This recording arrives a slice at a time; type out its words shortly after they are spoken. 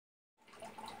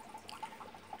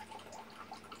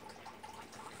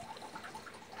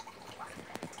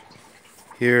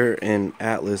Here in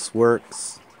Atlas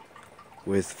Works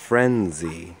with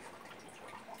FrenZy.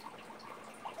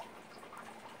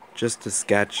 Just a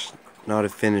sketch, not a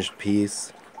finished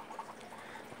piece.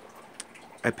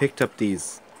 I picked up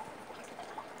these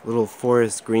little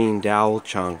forest green dowel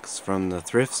chunks from the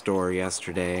thrift store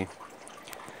yesterday,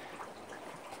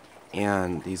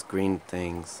 and these green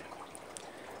things.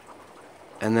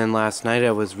 And then last night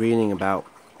I was reading about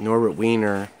Norbert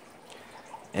Wiener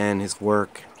and his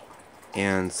work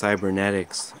and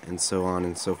cybernetics and so on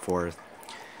and so forth.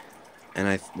 And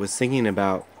I was thinking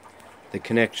about the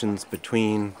connections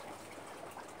between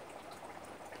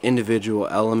individual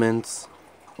elements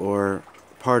or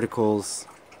particles,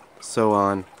 so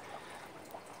on,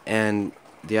 and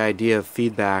the idea of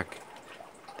feedback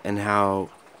and how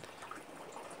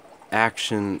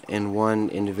action in one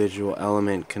individual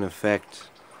element can affect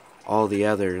all the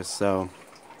others. So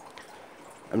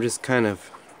I'm just kind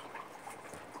of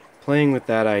playing with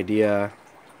that idea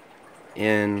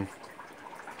in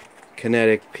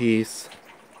kinetic piece,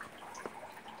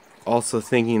 also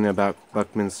thinking about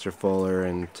Buckminster Fuller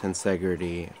and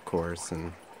tensegrity, of course.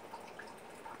 And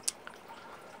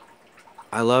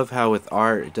I love how with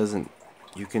art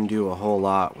you can do a whole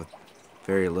lot with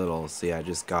very little. See, I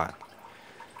just got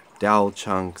dowel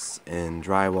chunks and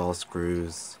drywall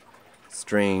screws,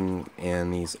 string,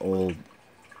 and these old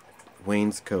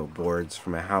wainscot boards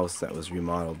from a house that was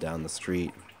remodeled down the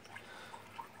street.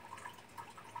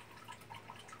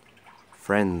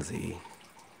 FrenZy.